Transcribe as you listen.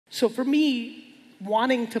So for me,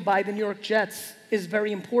 wanting to buy the New York Jets is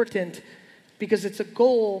very important because it's a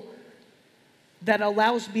goal that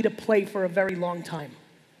allows me to play for a very long time.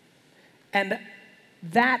 And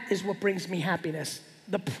that is what brings me happiness,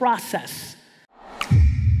 the process.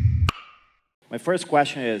 My first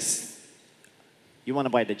question is, you want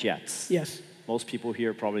to buy the Jets? Yes. Most people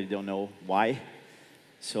here probably don't know why.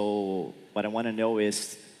 So what I want to know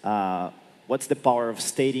is, what's the power of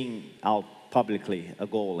stating out publicly a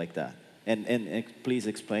goal like that? And please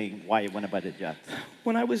explain why you want to buy the Jets.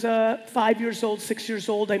 When I was 5 years old, 6 years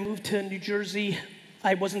old, I moved to New Jersey.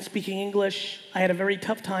 I wasn't speaking English. I had a very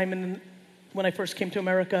tough time when I first came to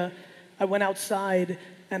America. I went outside,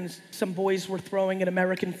 and some boys were throwing an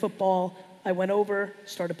American football. I went over,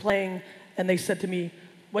 started playing, and they said to me,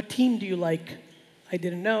 "What team do you like?" I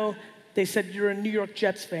didn't know. They said, "You're a New York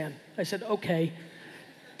Jets fan." I said, "Okay."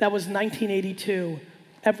 That was 1982.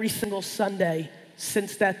 Every single Sunday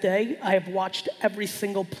since that day, I have watched every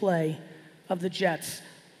single play of the Jets.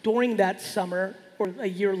 During that summer, or a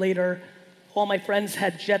year later, all my friends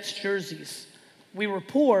had Jets jerseys. We were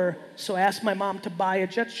poor, so I asked my mom to buy a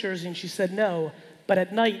Jets jersey, and she said no. But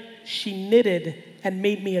at night, she knitted and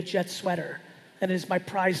made me a Jets sweater. And it is my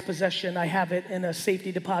prized possession. I have it in a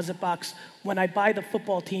safety deposit box. When I buy the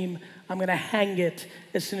football team, I'm going to hang it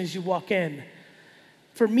as soon as you walk in.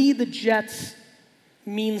 For me, the Jets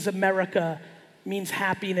means America, means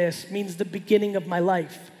happiness, means the beginning of my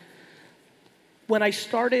life. When I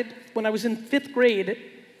was in 5th grade,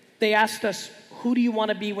 they asked us, "Who do you want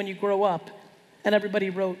to be when you grow up?" And everybody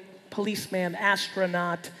wrote policeman,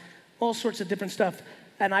 astronaut, all sorts of different stuff.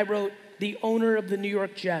 And I wrote the owner of the New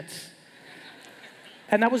York Jets.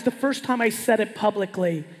 And that was the first time I said it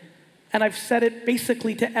publicly. And I've said it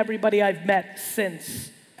basically to everybody I've met since.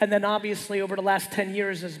 And then obviously over the last 10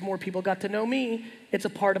 years, as more people got to know me, it's a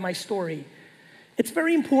part of my story. It's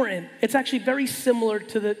very important. It's actually very similar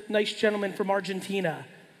to the nice gentleman from Argentina.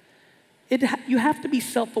 You have to be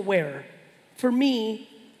self-aware. For me,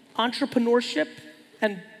 entrepreneurship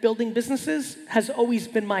and building businesses has always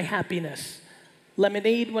been my happiness.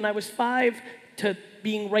 Lemonade when I was 5 to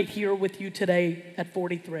being right here with you today at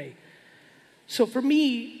 43. So for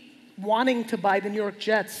me, wanting to buy the New York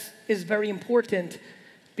Jets is very important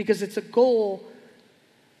because it's a goal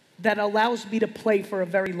that allows me to play for a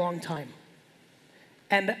very long time.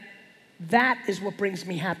 And that is what brings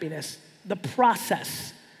me happiness, the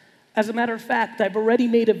process. As a matter of fact, I've already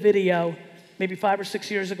made a video, maybe 5 or 6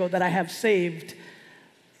 years ago, that I have saved.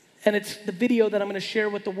 And it's the video that I'm going to share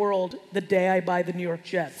with the world the day I buy the New York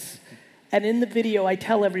Jets. And in the video, I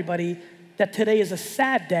tell everybody that today is a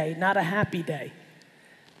sad day, not a happy day.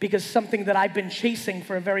 Because something that I've been chasing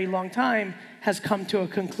for a very long time has come to a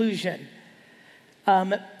conclusion.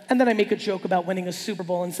 And then I make a joke about winning a Super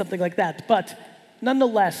Bowl and something like that. But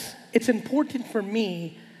nonetheless, it's important for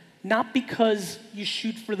me, not because you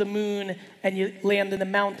shoot for the moon and you land in the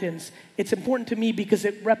mountains. It's important to me because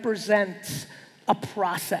it represents a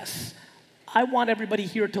process. I want everybody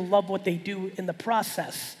here to love what they do in the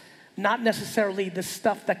process, not necessarily the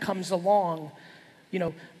stuff that comes along,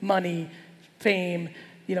 money, fame,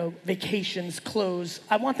 vacations, clothes.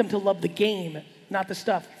 I want them to love the game, not the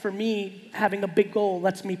stuff. For me, having a big goal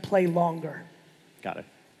lets me play longer. Got it.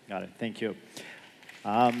 Got it. Thank you.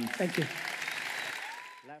 Thank you.